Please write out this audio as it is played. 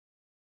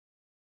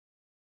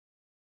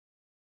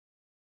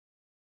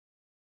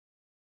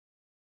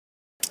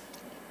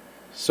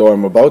So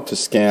I'm about to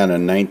scan a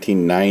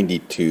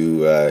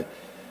 1992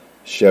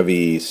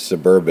 Chevy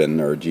Suburban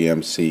or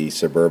GMC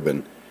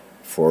Suburban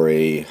for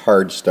a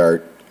hard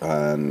start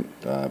on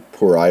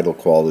poor idle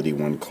quality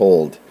when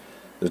cold.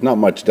 There's not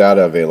much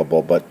data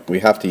available, but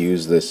we have to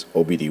use this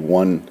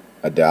OBD1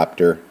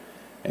 adapter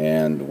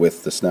and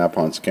with the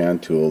snap-on scan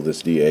tool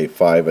this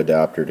DA5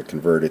 adapter to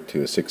convert it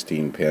to a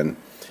 16 pin.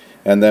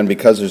 And then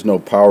because there's no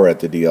power at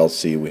the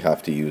DLC, we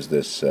have to use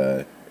this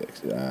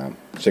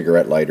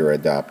cigarette lighter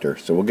adapter.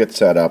 So we'll get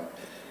set up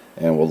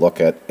and we'll look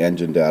at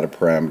engine data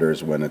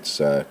parameters when it's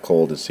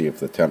cold to see if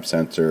the temp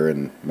sensor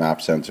and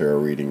map sensor are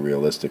reading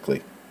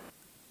realistically.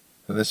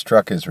 So this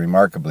truck is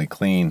remarkably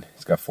clean.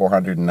 It's got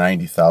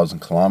 490,000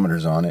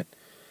 kilometers on it.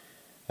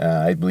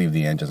 I believe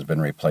the engine's been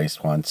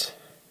replaced once,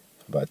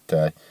 but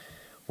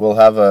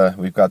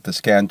we've got the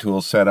scan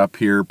tool set up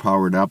here,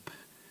 powered up.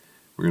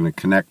 We're going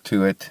to connect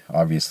to it.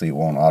 Obviously it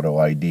won't auto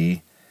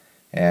ID,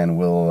 and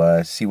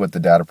we'll see what the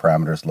data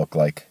parameters look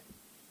like.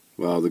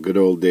 Well, the good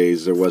old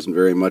days, there wasn't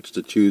very much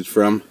to choose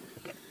from,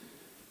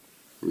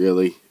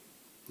 really.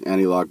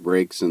 Anti-lock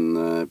brakes and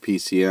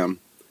PCM.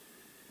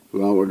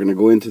 Well, we're going to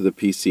go into the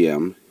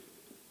PCM,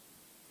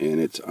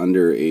 and it's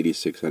under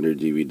 8600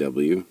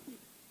 GVW,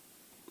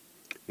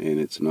 and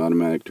it's an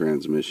automatic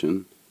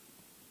transmission.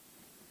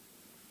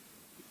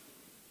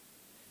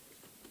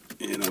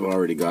 And I've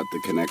already got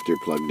the connector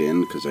plugged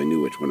in because I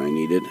knew which one I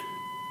needed.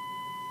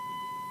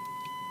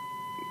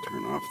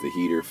 Turn off the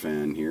heater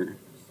fan here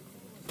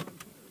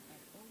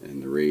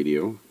and the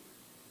radio.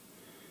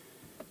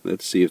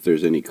 Let's see if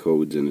there's any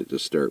codes in it to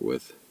start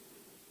with.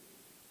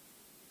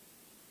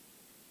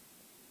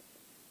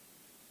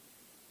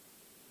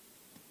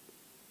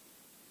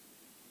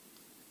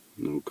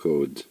 No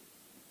codes.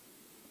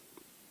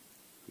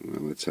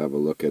 Well, let's have a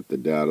look at the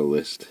data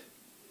list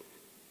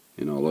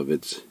in all of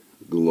its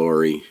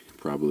glory.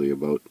 Probably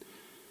about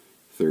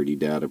 30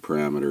 data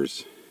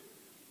parameters.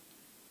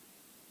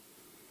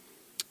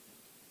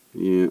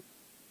 Yeah.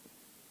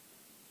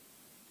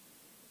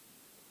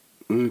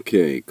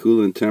 Okay,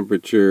 coolant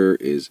temperature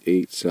is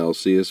 8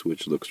 Celsius,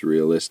 which looks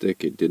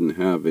realistic. It didn't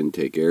have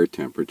intake air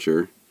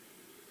temperature,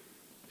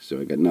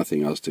 so I got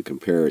nothing else to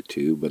compare it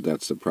to, but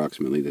that's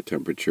approximately the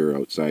temperature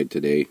outside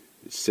today.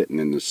 It's sitting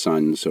in the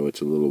sun, so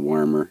it's a little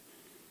warmer.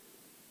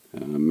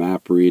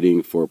 Map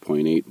reading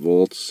 4.8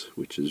 volts,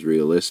 which is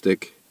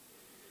realistic.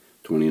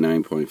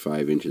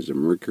 29.5 inches of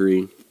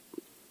mercury.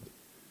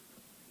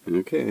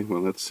 Okay,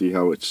 well, let's see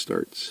how it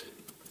starts.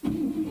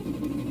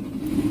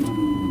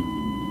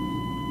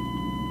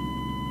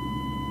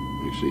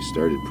 Actually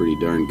started pretty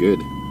darn good.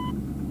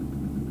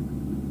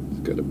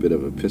 It's got a bit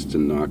of a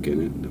piston knock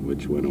in it,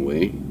 which went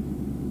away.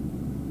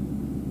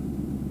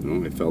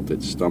 Oh, I felt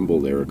it stumble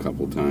there a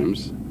couple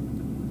times.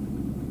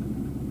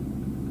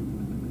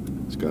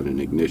 It's got an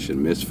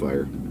ignition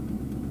misfire.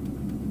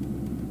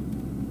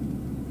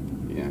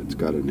 Yeah, it's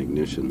got an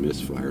ignition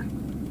misfire.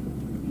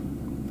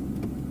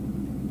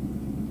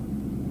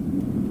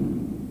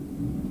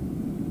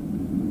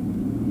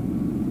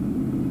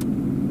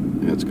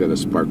 Yeah, it's got a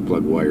spark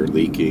plug wire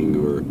leaking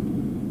or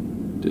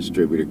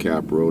distributor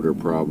cap rotor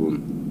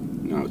problem.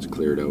 Now it's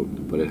cleared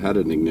out, but it had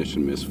an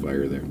ignition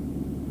misfire there.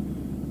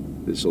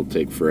 This will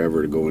take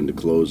forever to go into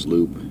closed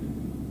loop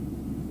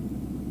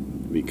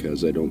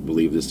because I don't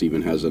believe this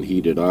even has a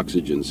heated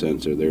oxygen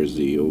sensor. There's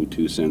the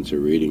O2 sensor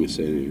reading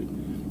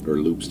or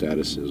loop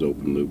status is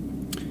open loop.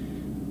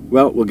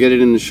 Well, we'll get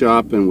it in the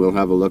shop and we'll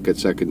have a look at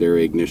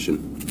secondary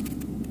ignition.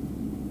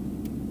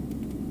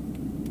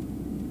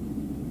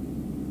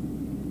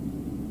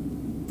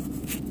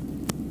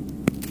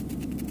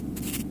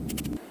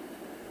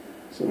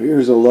 So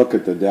here's a look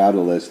at the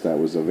data list that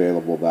was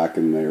available back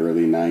in the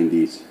early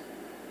 90s.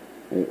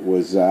 It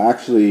was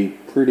actually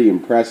pretty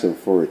impressive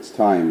for its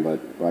time,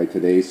 but by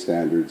today's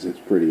standards it's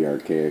pretty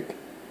archaic.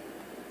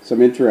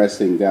 Some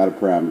interesting data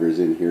parameters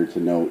in here to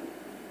note.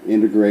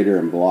 Integrator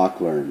and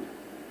block learn.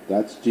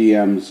 That's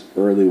GM's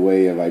early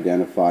way of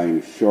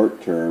identifying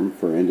short term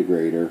for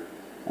integrator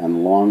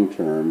and long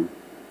term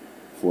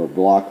for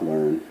block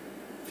learn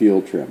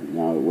fuel trim.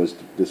 Now it was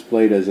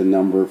displayed as a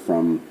number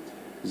from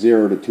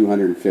 0 to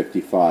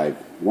 255.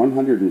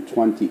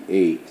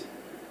 128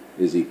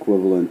 is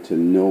equivalent to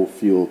no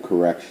fuel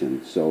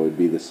correction, so it would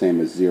be the same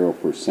as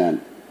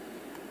 0%.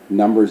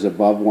 Numbers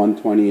above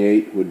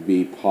 128 would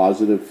be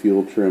positive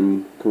fuel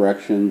trim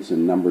corrections,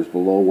 and numbers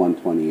below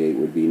 128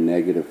 would be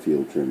negative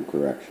fuel trim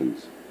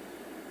corrections.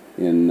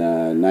 In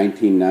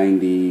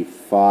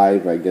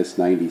 1995, I guess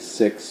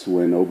 96,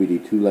 when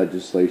OBD2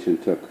 legislation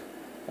took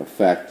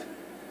effect,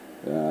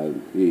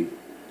 the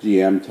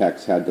GM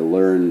techs had to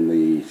learn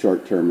the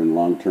short-term and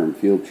long-term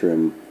fuel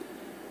trim.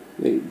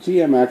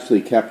 GM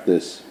actually kept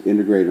this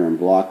integrator and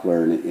block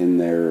learn in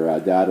their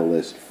data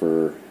list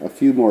for a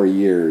few more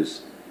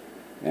years,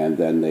 and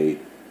then they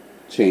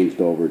changed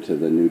over to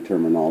the new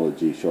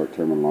terminology,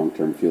 short-term and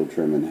long-term fuel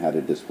trim, and had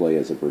a display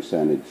as a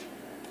percentage.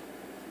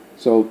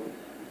 So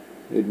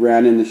it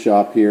ran in the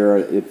shop here.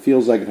 It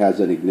feels like it has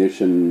an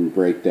ignition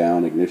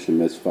breakdown, ignition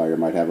misfire,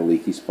 might have a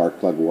leaky spark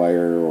plug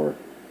wire or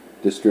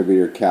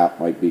distributor cap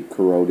might be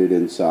corroded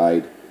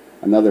inside.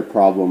 Another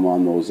problem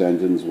on those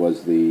engines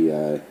was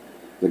the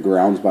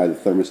grounds by the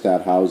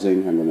thermostat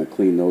housing. I'm going to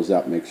clean those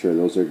up, make sure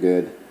those are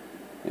good.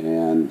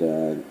 And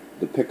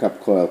the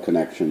pickup coil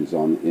connections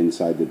on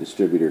inside the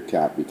distributor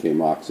cap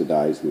became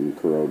oxidized and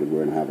corroded. We're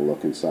going to have a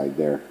look inside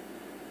there.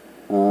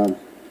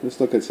 Let's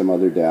look at some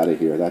other data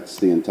here. That's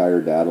the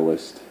entire data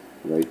list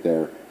right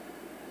there.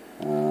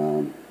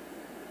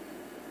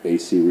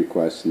 AC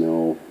request,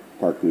 no.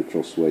 Park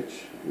neutral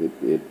switch.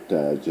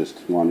 It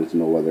just wanted to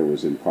know whether it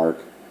was in park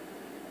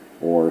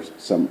or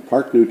some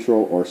park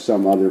neutral or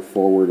some other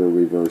forward or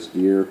reverse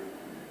gear.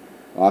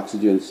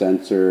 Oxygen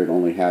sensor, it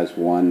only has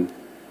one.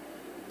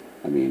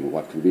 I mean,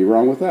 what could be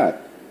wrong with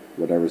that?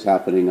 Whatever's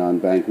happening on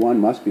bank 1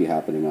 must be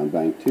happening on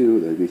bank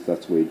 2. At least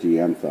that's the way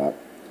GM thought.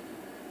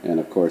 And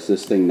of course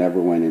this thing never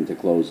went into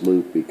closed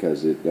loop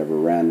because it never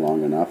ran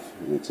long enough,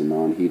 and it's a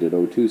non-heated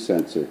O2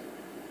 sensor.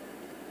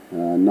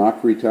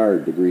 Knock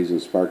retard, degrees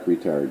of spark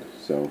retard.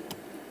 So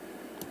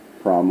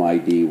PROM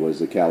ID was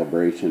the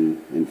calibration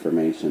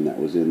information that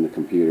was in the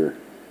computer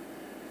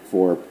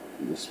for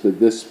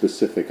this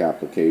specific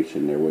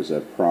application. There was a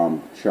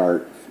PROM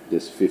chart.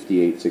 This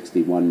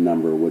 5861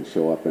 number would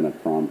show up in a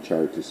PROM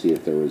chart to see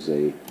if there was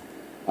a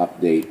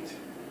update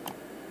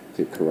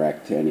to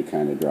correct any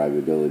kind of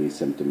drivability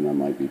symptom that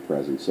might be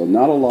present. So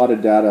not a lot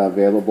of data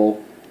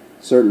available.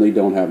 Certainly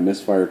don't have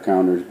misfire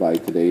counters by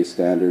today's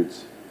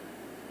standards.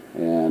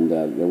 And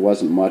there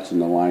wasn't much in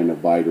the line of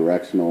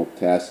bidirectional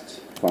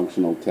tests,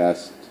 functional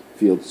tests.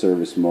 Field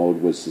service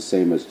mode was the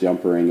same as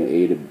jumpering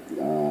A to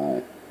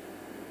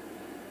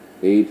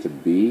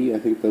B. I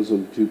think those are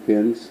the 2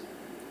 pins.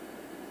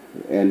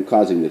 And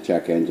causing the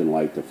check engine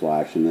light to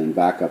flash. And then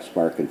backup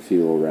spark and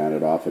fuel ran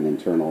it off an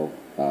internal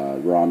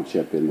ROM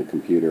chip in the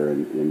computer,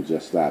 and in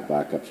just that,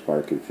 backup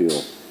spark and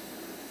fuel.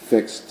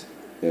 Fixed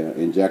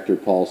injector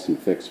pulse and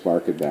fixed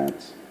spark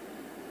advance.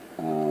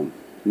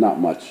 Not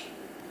much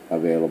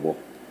available.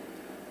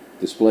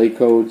 Display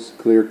codes,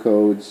 clear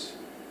codes,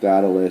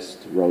 data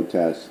list, road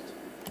test.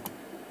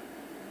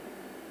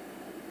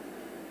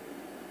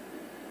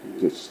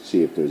 Just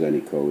see if there's any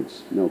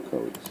codes. No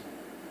codes.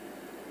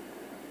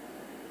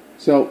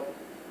 So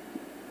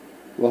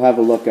we'll have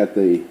a look at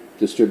the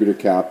distributor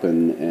cap,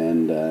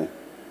 and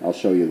I'll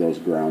show you those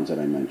grounds that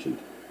I mentioned.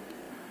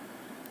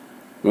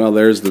 Well,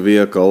 there's the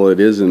vehicle. It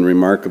is in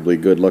remarkably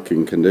good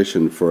looking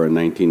condition for a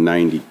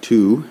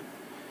 1992,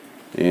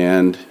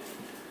 and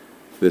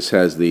this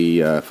has the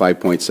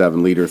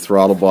 5.7 liter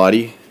throttle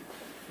body.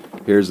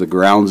 Here's the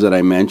grounds that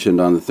I mentioned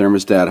on the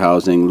thermostat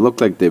housing.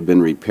 Look like they've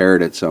been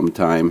repaired at some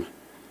time.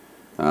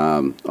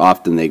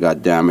 Often they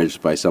got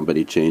damaged by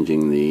somebody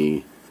changing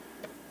the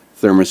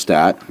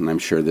thermostat, and I'm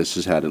sure this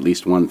has had at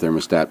least one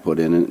thermostat put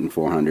in it, and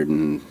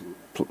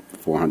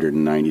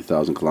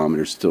 490,000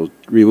 kilometers. Still,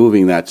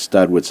 removing that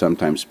stud would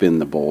sometimes spin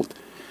the bolt.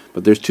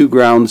 But there's 2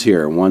 grounds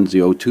here. One's the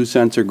O2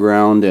 sensor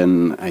ground,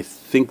 and I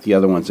think the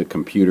other one's a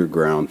computer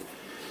ground.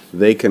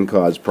 They can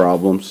cause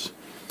problems,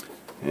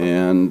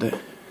 and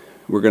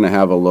we're going to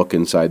have a look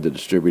inside the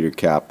distributor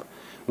cap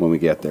when we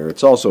get there.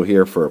 It's also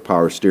here for a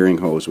power steering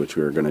hose, which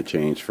we're going to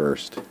change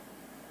first.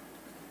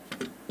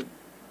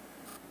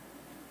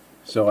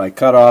 So I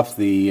cut off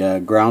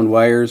the ground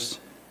wires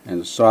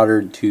and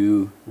soldered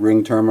 2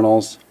 ring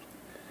terminals.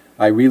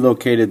 I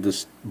relocated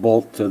this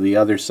bolt to the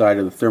other side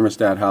of the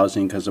thermostat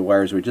housing because the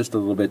wires were just a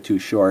little bit too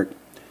short,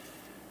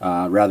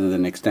 rather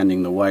than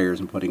extending the wires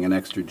and putting an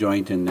extra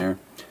joint in there.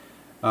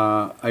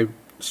 I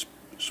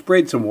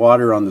sprayed some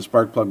water on the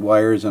spark plug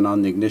wires and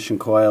on the ignition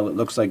coil. It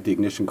looks like the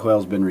ignition coil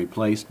has been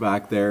replaced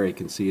back there. You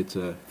can see it's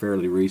a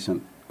fairly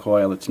recent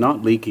coil. It's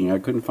not leaking. I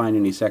couldn't find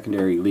any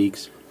secondary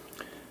leaks.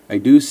 I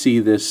do see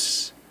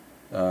this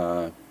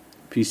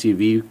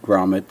PCV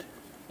grommet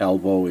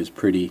elbow is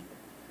pretty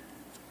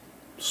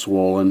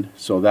swollen,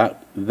 so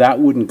that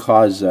wouldn't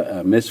cause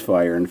a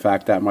misfire. In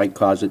fact, that might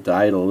cause it to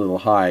idle a little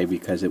high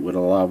because it would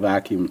allow a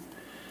vacuum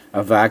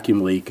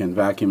leak, and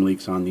vacuum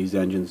leaks on these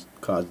engines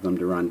cause them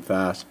to run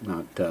fast,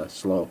 not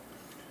slow.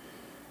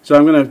 So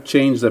I'm going to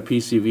change the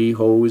PCV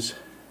hose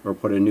or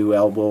put a new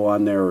elbow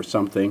on there or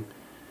something.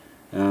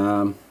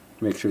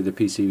 Make sure the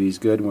PCV is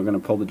good, and we're going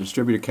to pull the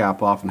distributor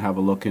cap off and have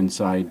a look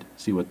inside,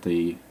 see what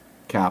the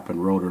cap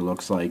and rotor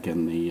looks like,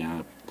 and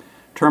the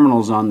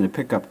terminals on the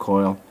pickup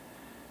coil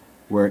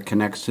where it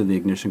connects to the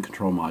ignition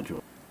control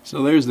module.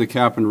 So there's the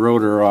cap and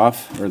rotor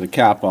off, or the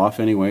cap off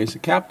anyways. The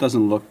cap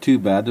doesn't look too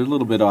bad. There's a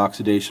little bit of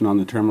oxidation on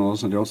the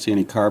terminals, and I don't see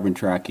any carbon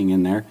tracking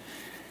in there.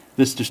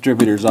 This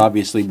distributor's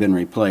obviously been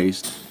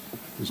replaced.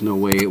 There's no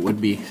way it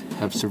would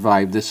have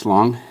survived this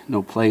long.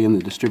 No play in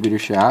the distributor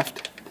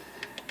shaft.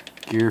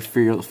 Gear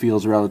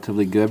feels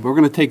relatively good. But we're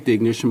going to take the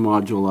ignition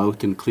module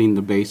out and clean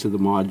the base of the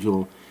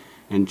module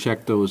and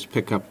check those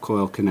pickup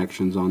coil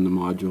connections on the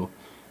module.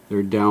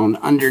 They're down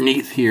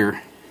underneath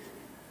here.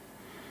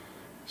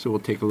 So we'll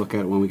take a look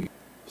at it when we get.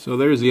 So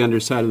there's the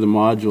underside of the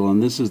module,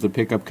 and this is the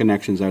pickup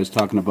connections I was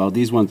talking about.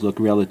 These ones look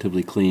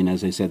relatively clean.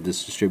 As I said,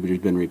 this distributor's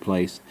been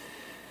replaced.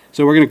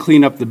 So we're going to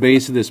clean up the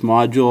base of this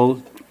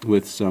module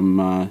with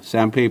some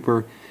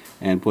sandpaper.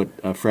 and put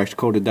a fresh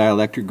coat of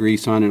dielectric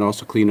grease on it.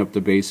 Also clean up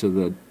the base of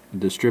the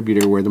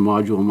distributor where the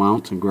module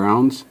mounts and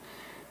grounds,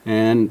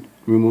 and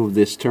remove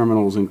these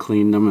terminals and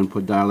clean them and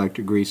put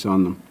dielectric grease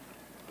on them.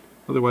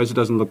 Otherwise it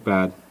doesn't look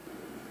bad.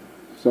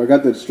 So I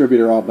got the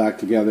distributor all back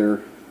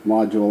together,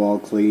 module all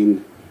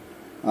cleaned.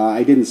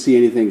 I didn't see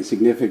anything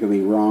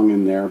significantly wrong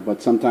in there,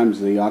 but sometimes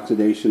the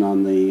oxidation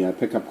on the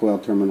pickup coil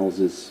terminals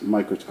is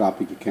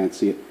microscopic, you can't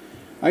see it.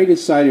 I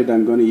decided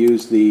I'm going to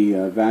use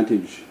the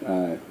Vantage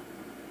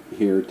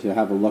here to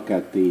have a look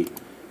at the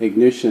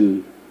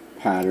ignition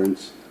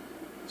patterns.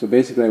 So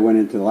basically I went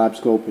into the lab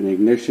scope and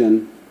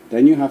ignition,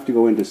 then you have to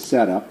go into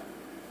setup,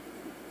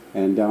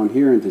 and down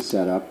here into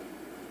setup,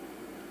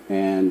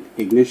 and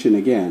ignition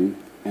again,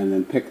 and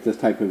then pick the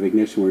type of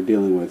ignition we're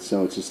dealing with.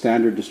 So it's a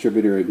standard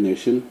distributor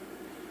ignition,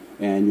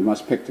 and you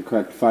must pick the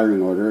correct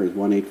firing order.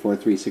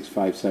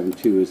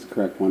 18436572 is the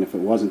correct one. If it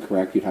wasn't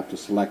correct, you'd have to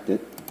select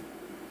it.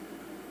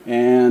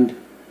 And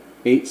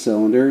 8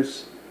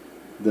 cylinders.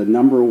 The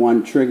number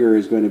 1 trigger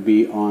is going to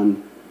be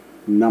on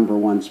number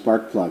 1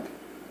 spark plug.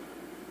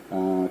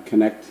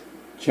 Connect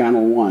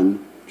channel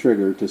 1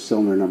 trigger to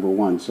cylinder number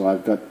 1. So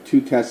I've got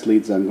 2 test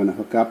leads I'm going to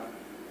hook up,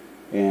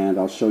 and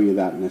I'll show you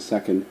that in a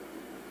second.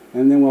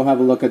 And then we'll have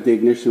a look at the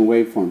ignition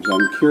waveforms.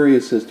 I'm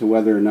curious as to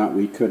whether or not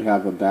we could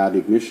have a bad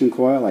ignition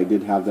coil. I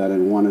did have that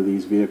in one of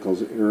these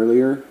vehicles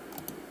earlier,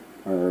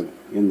 or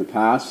in the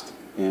past,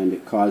 and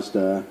it caused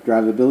a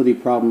drivability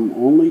problem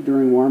only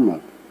during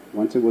warm-up.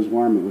 Once it was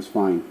warm, it was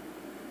fine.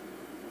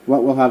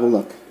 Well, we'll have a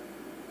look.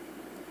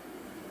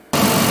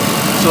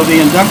 So the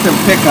inductive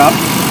pickup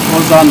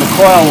goes on the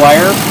coil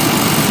wire,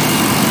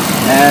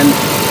 and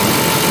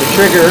the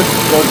trigger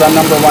goes on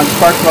number 1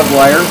 spark plug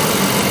wire.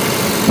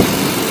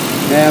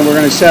 And we're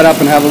going to set up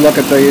and have a look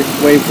at the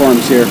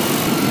waveforms here.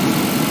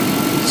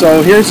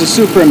 So here's a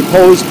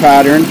superimposed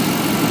pattern,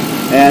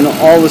 and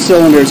all the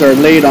cylinders are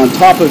laid on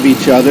top of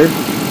each other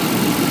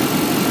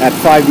at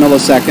 5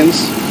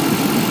 milliseconds.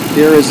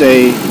 Here is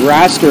a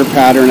raster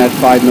pattern at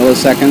 5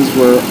 milliseconds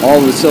where all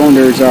the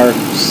cylinders are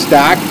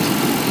stacked.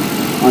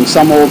 On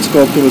some old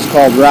scope it was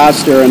called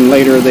raster, and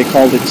later they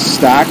called it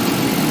stacked.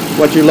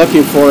 What you're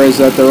looking for is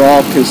that they're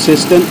all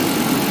consistent.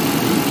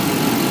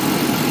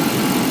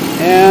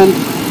 And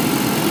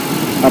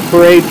a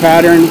parade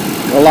pattern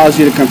allows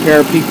you to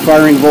compare peak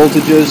firing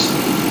voltages,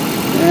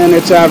 and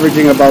it's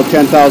averaging about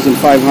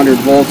 10,500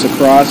 volts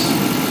across,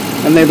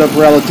 and they look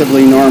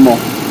relatively normal.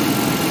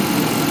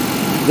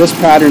 This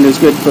pattern is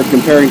good for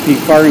comparing peak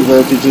firing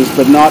voltages,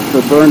 but not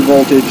for burn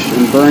voltage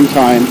and burn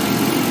time.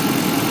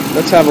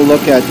 Let's have a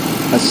look at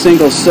a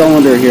single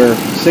cylinder here.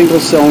 Single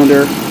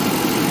cylinder.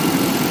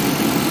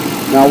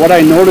 Now what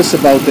I notice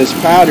about this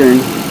pattern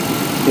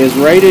is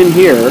right in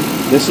here,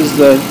 this is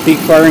the peak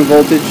firing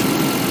voltage,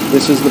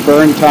 this is the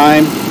burn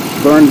time,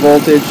 burn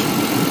voltage.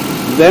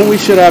 Then we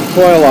should have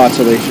coil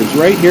oscillations.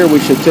 Right here we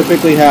should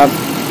typically have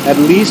at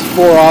least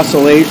 4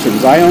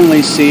 oscillations. I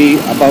only see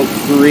about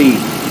 3.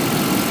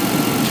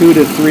 2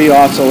 to 3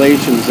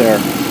 oscillations there.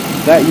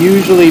 That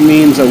usually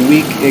means a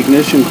weak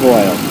ignition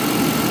coil.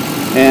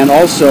 And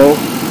also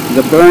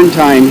the burn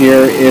time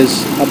here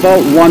is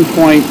about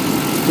 1.3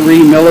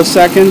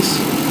 milliseconds,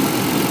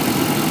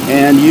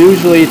 and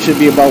usually it should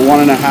be about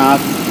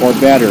 1.5 or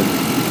better.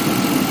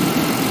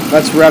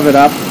 Let's rev it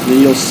up,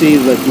 and you'll see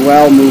the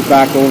dwell move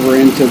back over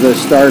into the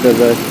start of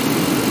the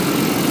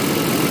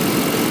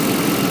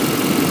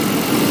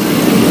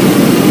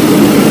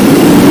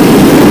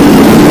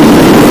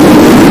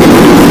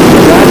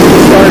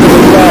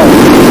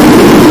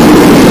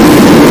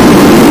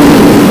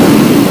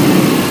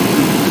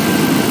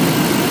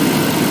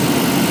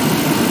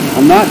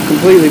I'm not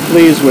completely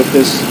pleased with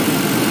this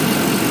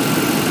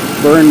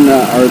burn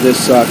or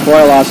this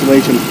coil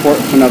oscillation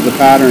portion of the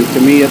pattern. To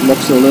me it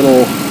looks a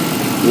little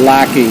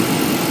lacking.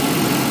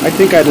 I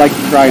think I'd like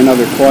to try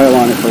another coil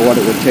on it for what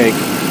it would take.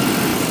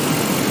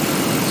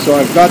 So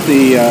I've got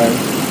the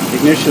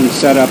ignition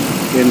set up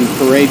in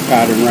parade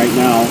pattern right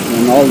now,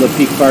 and all the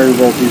peak firing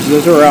voltages,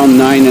 those are around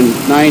 9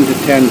 to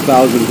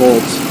 10,000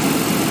 volts.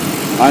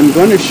 I'm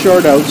going to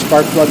short out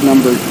spark plug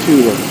number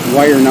 2, or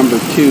wire number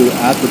 2,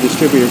 at the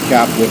distributor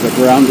cap with a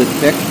grounded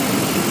pick,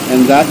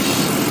 and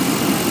that's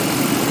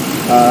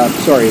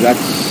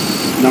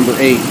number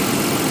 8.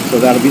 So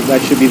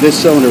that should be this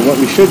cylinder. What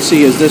we should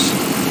see is this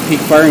peak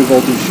firing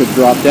voltage should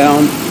drop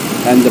down,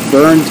 and the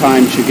burn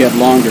time should get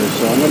longer.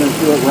 So I'm going to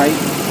do it right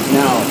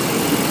now.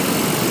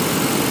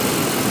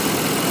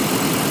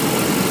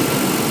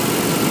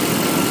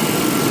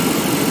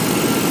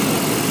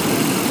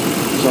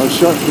 So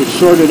it's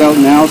shorted out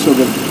now, so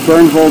the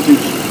burn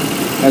voltage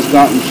has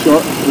gotten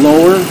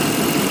lower,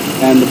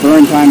 and the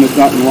burn time has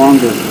gotten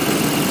longer.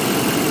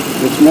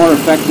 It's more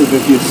effective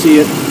if you see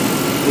it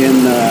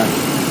in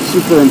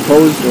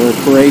superimposed or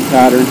parade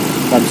pattern,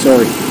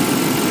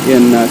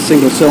 in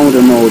single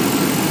cylinder mode.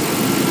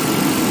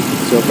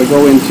 So if I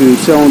go into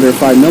cylinder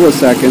 5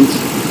 milliseconds,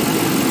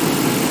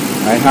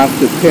 I have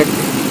to pick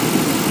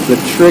the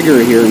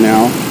trigger here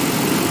now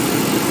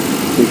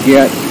to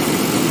get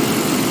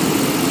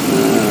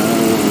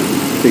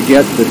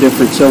the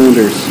different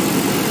cylinders.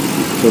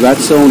 So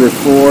that's cylinder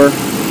 4,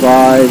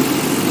 5,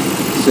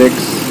 6,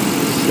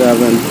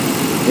 7,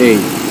 8.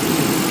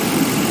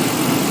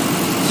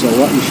 So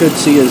what you should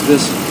see is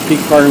this peak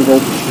firing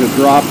voltage should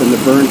drop and the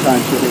burn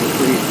time should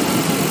increase.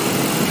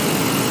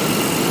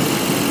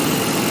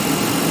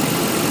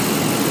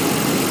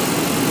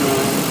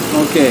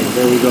 Okay,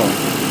 there we go.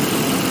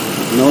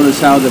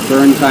 Notice how the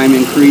burn time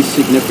increased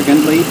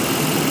significantly.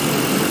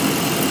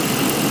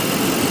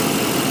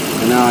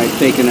 And now I've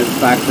taken it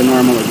back to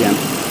normal again.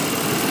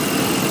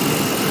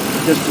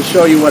 Just to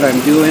show you what I'm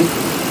doing, I've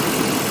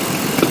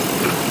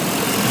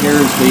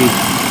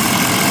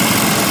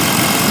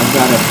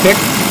got a pick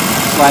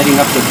sliding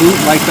up the boot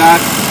like that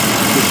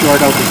to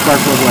short out the spark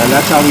plug wire.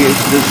 That's how we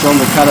used to do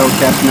cylinder cutout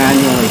test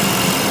manually.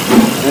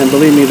 And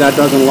believe me, that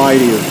doesn't lie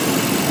to you.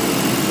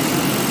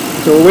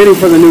 So we're waiting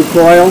for the new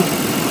coil.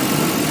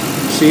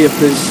 See if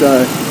this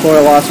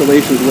coil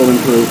oscillations will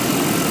improve.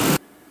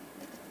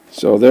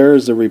 So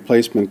there's the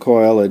replacement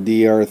coil, a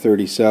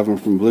DR37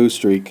 from Blue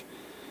Streak.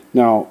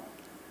 Now,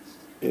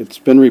 it's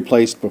been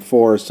replaced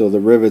before, so the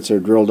rivets are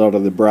drilled out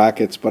of the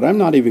brackets, but I'm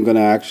not even going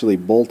to actually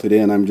bolt it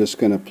in. I'm just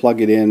going to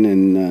plug it in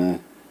and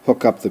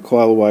hook up the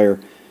coil wire.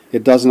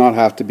 It does not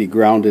have to be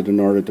grounded in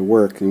order to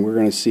work, and we're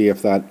going to see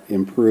if that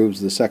improves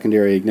the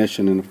secondary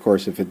ignition, and of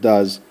course if it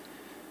does,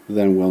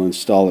 then we'll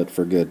install it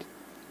for good.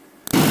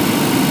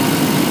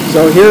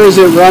 So here is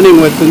it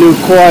running with the new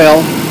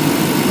coil,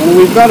 and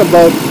we've got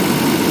about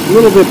a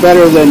little bit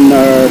better than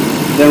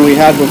we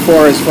had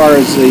before as far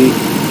as the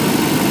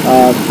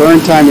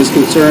burn time is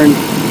concerned,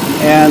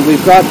 and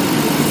we've got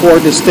 4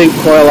 distinct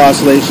coil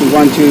oscillations,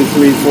 1, 2,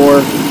 3,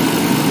 4.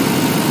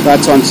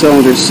 That's on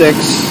cylinder 6.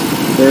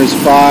 There's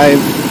 5,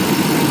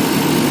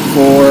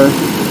 4,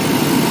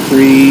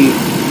 3,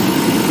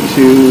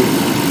 2.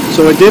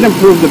 So it did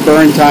improve the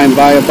burn time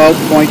by about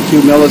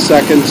 0.2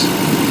 milliseconds.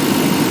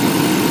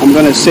 I'm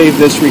going to save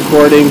this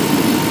recording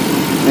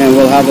and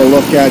we'll have a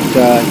look at,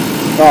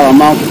 I'll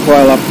mount the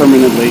coil up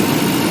permanently,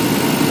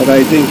 but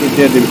I think it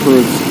did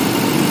improve.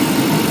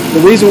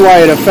 The reason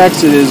why it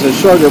affects it is a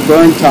shorter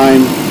burn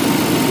time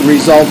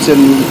results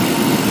in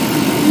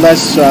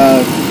less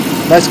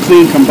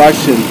clean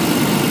combustion,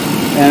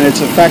 and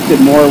it's affected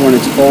more when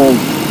it's cold.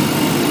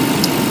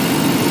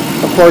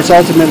 Of course,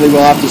 ultimately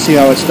we'll have to see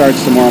how it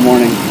starts tomorrow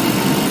morning.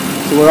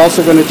 So we're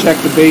also going to check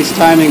the base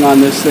timing on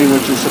this thing,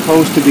 which is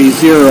supposed to be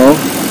 0.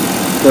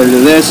 According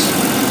to this,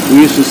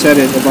 we used to set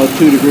it about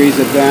 2 degrees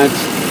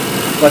advanced.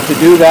 But to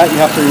do that, you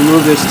have to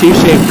remove this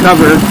T-shaped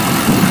cover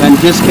and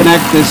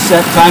disconnect this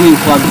set timing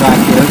plug back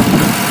here.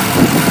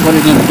 Put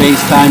it into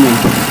base timing.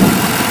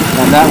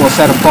 And that will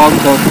set a fault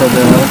code for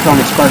the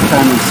electronic spark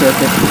timing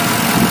circuit.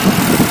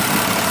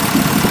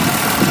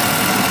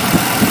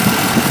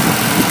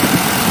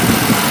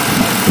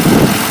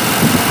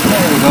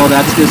 There we go,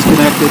 that's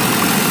disconnected.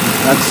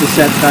 That's the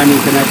set timing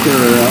connector,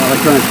 or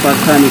electronic spark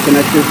timing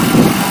connector.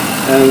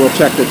 And we'll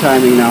check the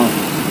timing now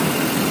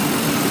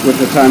with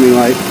the timing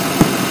light.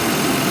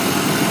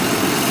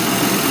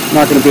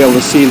 Not going to be able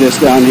to see this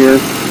down here.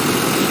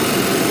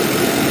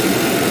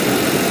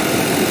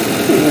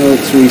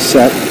 Let's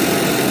reset.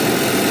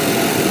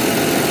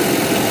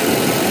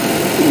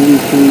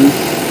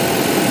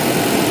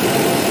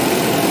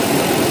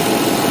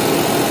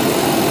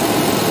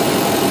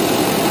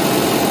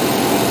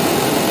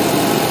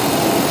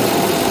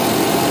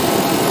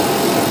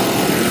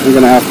 We're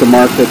going to have to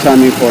mark the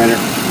timing pointer.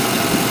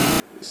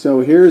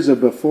 So here's a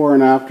before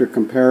and after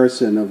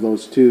comparison of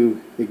those 2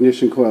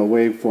 ignition coil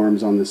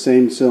waveforms on the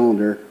same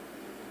cylinder.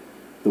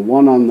 The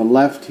one on the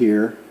left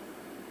here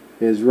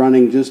is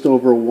running just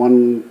over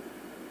 1.2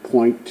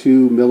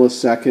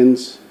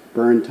 milliseconds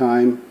burn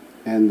time,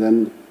 and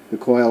then the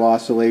coil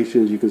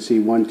oscillations, you can see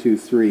 1, 2,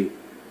 3.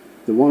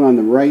 The one on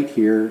the right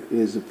here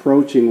is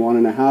approaching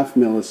 1.5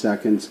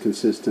 milliseconds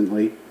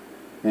consistently,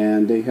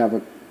 and they have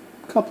a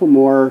couple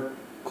more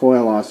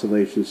coil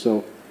oscillations.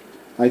 So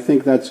I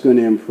think that's going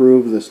to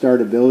improve the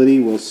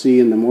startability. We'll see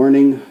in the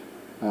morning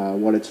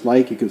what it's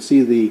like. You can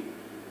see the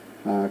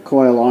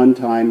coil on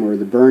time, or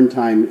the burn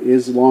time,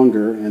 is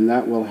longer, and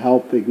that will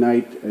help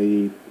ignite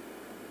a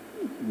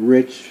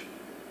rich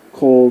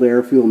cold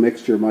air fuel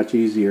mixture much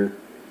easier.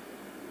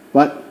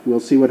 But we'll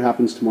see what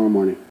happens tomorrow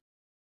morning.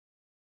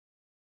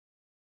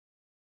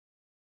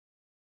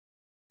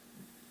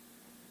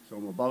 So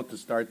I'm about to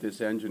start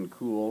this engine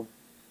cool.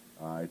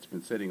 It's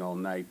been sitting all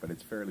night, but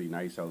it's fairly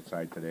nice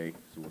outside today,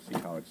 so we'll see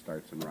how it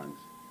starts and runs.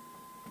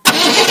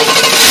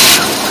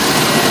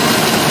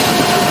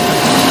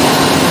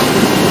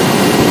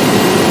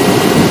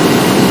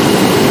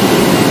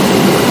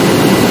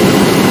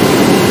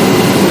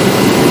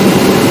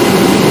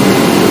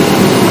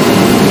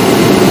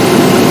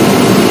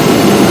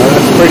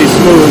 That's pretty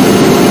smooth.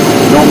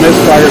 No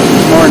misfires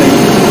this morning.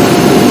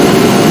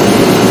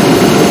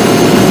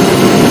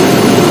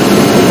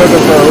 I took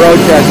it for a road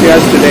test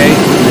yesterday.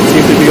 It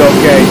seemed to be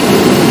okay.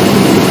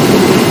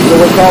 So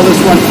we'll call this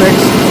one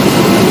fixed.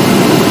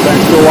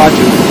 Thanks for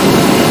watching.